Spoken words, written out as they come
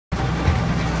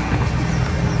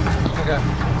Okay.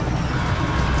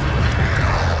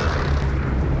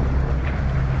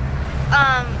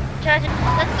 Charge it.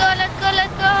 Let's go, let's go,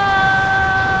 let's go!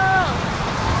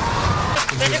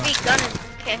 It better be gunning.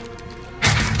 Okay.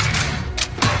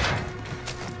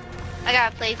 I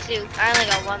gotta play two. I only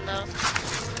got one though.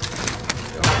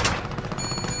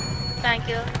 Thank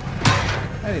you.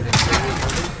 Anything.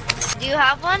 Do you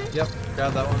have one? Yep.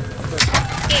 Grab that one.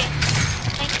 Okay.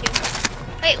 Thank you.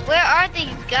 Wait, where are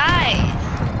these guys?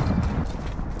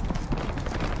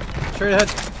 Straight ahead.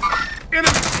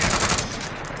 Enemy.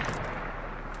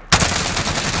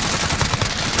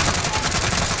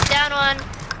 Down one.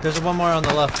 There's one more on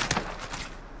the left.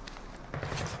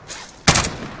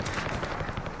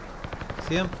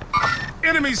 See him?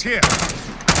 Enemies here.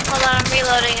 Hold on, I'm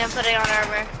reloading and putting on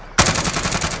armor.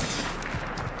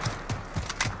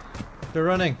 They're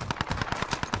running.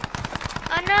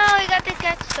 Oh no, we got to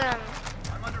catch them.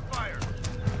 I'm under fire.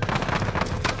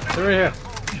 They're right here.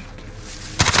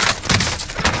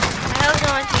 I hope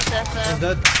no one shoots us I'm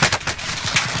though. dead.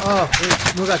 Oh,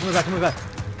 wait. Move back, move back, move back.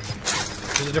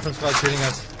 There's a different squad shooting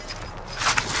us.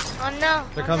 Oh no.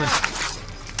 They're oh, coming. No.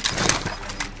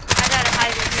 I gotta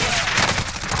hide in here.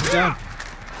 He's down.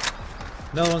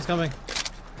 Another one's coming.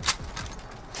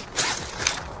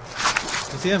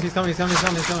 You see him? He's coming, he's coming, he's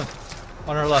coming, he's coming.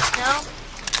 On our left. No?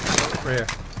 Right here.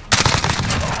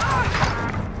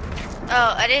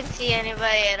 Oh, I didn't see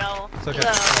anybody at all. It's okay.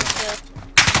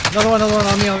 Yo, Another one,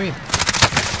 on me, on me.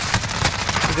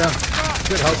 He's down.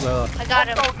 Good help, Lola. I got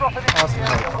him. Awesome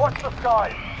help. Watch the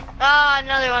sky. Oh,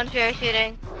 another one's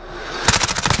parachuting.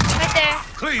 Right there.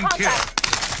 Clean kill.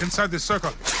 Inside this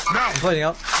circle. Now. I'm plating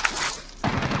out.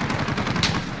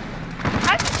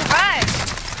 How did you survive?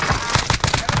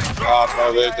 Oh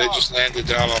no, they just landed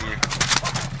down on me.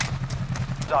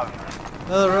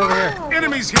 Another over here.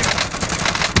 Enemies here.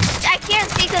 I can't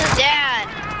see because of Dad.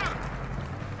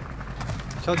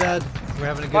 Tell Dad we're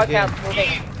having a good game.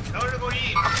 Moving.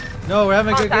 No, we're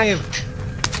having a good game.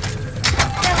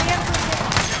 Yeah, we have to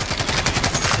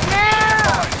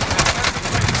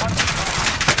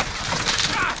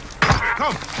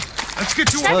Come. Let's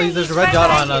get you Second. up. Well, there's a red dot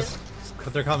on us.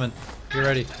 They're coming. Get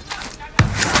ready.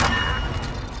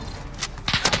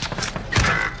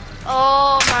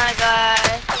 Oh my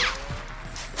god.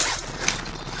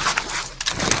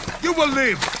 You will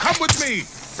live. Come with me.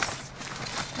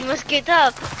 You must get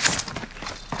up.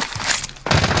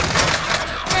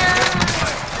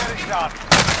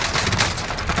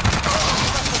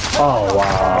 Oh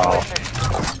wow.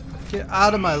 Get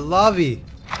out of my lobby.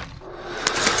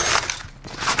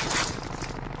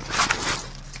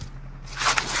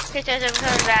 Okay, Josh, I'm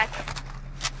coming back.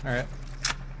 Alright.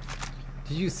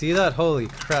 Did you see that? Holy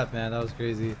crap, man. That was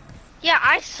crazy. Yeah,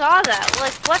 I saw that.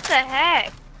 Like, what the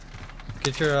heck?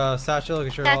 Get your satchel,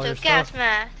 get your all your That's a gas stuff.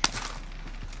 mask.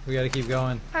 We gotta keep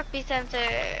going. Heartbeat sensor.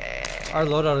 Our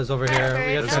loadout is over here.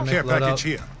 We gotta try and make Care package loadout.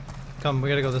 here. Come, we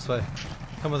gotta go this way.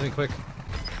 Come with me quick.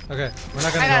 Okay, we're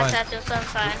not I gonna got go a in. satchel, so I'm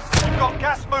fine. We've got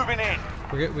gas moving in.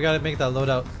 We gotta make that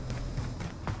loadout.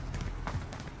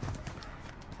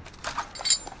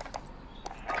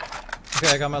 Okay,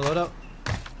 I got my loadout.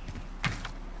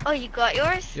 Oh, you got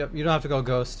yours? Yep, you don't have to go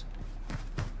ghost.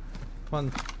 Come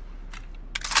on.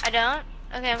 I don't?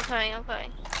 Okay, I'm coming, I'm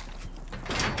coming.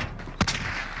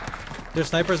 There's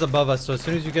snipers above us, so as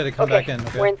soon as you get it, come back in,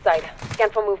 okay? We're inside.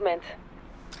 Scan for movement.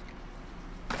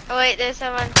 Oh wait, there's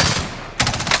someone.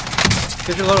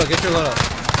 Get your loadout, get your loadout.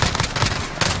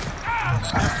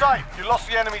 You're safe. You lost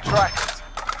the enemy trackers.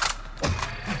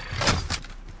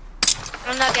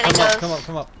 I'm not getting Come up, ghost. come up,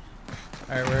 come up.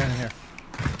 Alright, we're in here.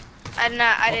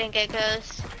 I didn't get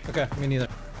ghost. Okay, me neither.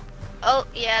 Oh,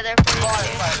 yeah, they're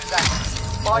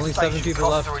 42. Only 7 people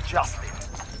left.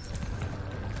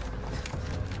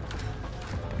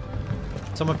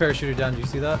 Someone parachuted down, do you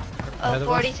see that? Ahead Oh, of us?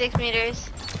 46 meters.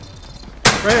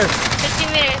 Right here! 50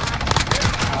 meters.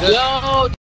 Yo,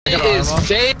 it is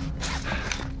safe.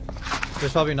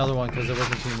 There's probably another one because it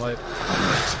wasn't team wipe.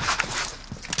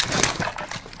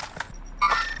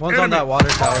 One's on that water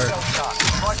tower.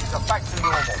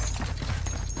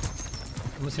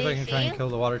 I'm gonna see if I can try and kill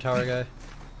the water tower guy.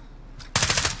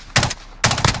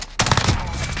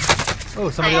 Oh,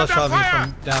 somebody else shot me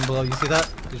from down below. You see that?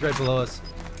 He's right below us.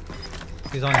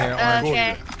 He's on here. Orange.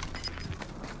 Okay.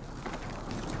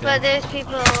 But there's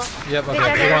people. Yep, okay.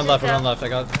 Whichever We're on is left, it we're on go? left. I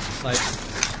got sniped.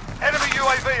 Enemy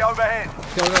UAV overhead.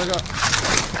 Go, go, go.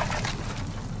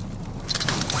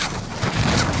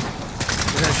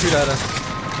 They're gonna shoot at us.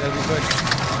 You gotta be quick.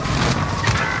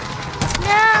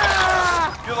 No!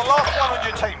 You're the last one on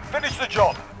your team. Finish the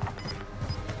job.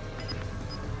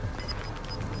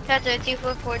 Chapter 2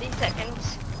 for 40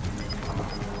 seconds.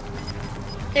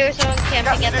 There's someone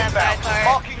camping at that back car.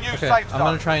 Marking new Okay, safe I'm zone.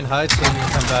 gonna try and hide so you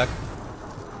can come back.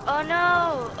 Oh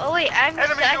no! Oh wait, I can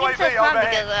Enemy still UAV come overhead.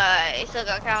 because I still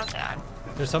got countdown.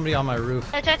 There's somebody on my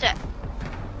roof. No, cha-cha.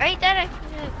 Right there.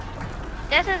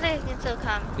 That says I can still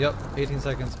come. Yep, 18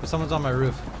 seconds. But someone's on my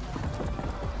roof.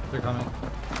 They're coming.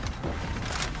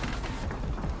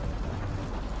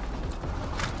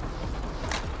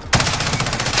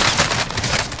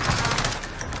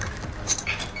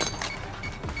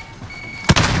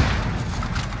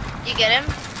 You get him?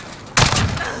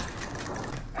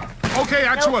 Okay,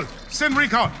 actual. Send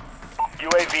recon.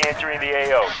 UAV entering the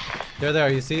AO. They're there.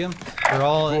 You see them? They're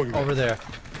all over there.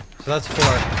 So that's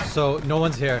 4. So no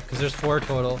one's here because there's 4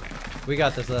 total. We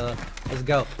got this. Let's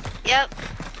go. Yep.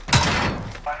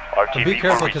 But be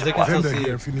careful because they can still Vendor see here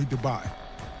you. if you need to buy.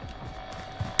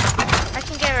 I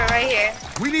can get it right here.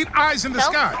 We need eyes in the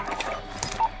Help. sky.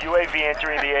 UAV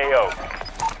entering the AO.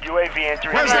 UAV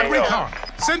entering Where's the that AO. recon?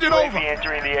 Send it UAV over.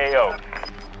 entering the AO. All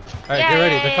right, get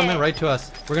ready. They're Yay. coming right to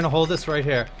us. We're gonna hold this right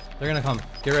here. They're gonna come.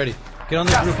 Get ready. Get on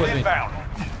this Gas roof is with me. inbound.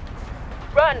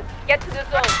 Run. Get to the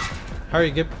zone.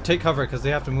 Hurry, take cover because they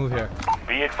have to move here.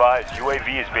 Be advised,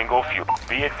 UAV is bingo fuel.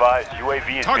 Be advised,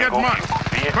 UAV is Target bingo marked. fuel.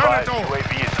 Be Burn it advised, all.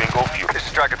 UAV is bingo fuel. This is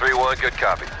Striker 3-1, good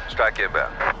copy. Strike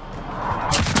inbound.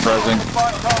 Frozen.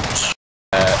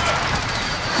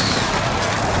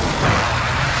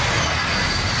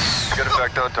 Good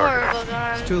effect on target. Horrible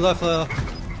gun. 2 left.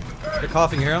 They're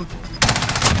coughing. You hear them?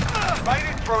 Made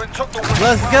it through and took the win.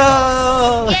 Let's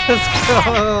go! Yeah! Let's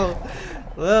go!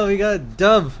 Well, we got a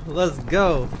dub. Let's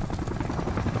go.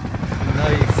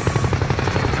 Nice.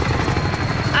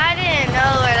 I didn't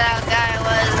know where that guy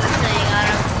was sitting on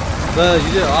him. Well,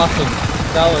 you did awesome.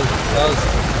 That was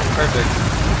perfect.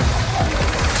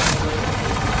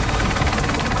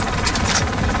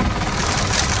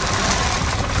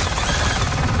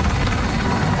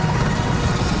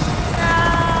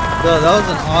 No, that was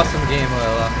an awesome game,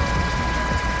 Lola.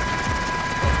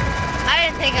 I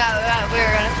didn't think we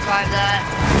were gonna survive that.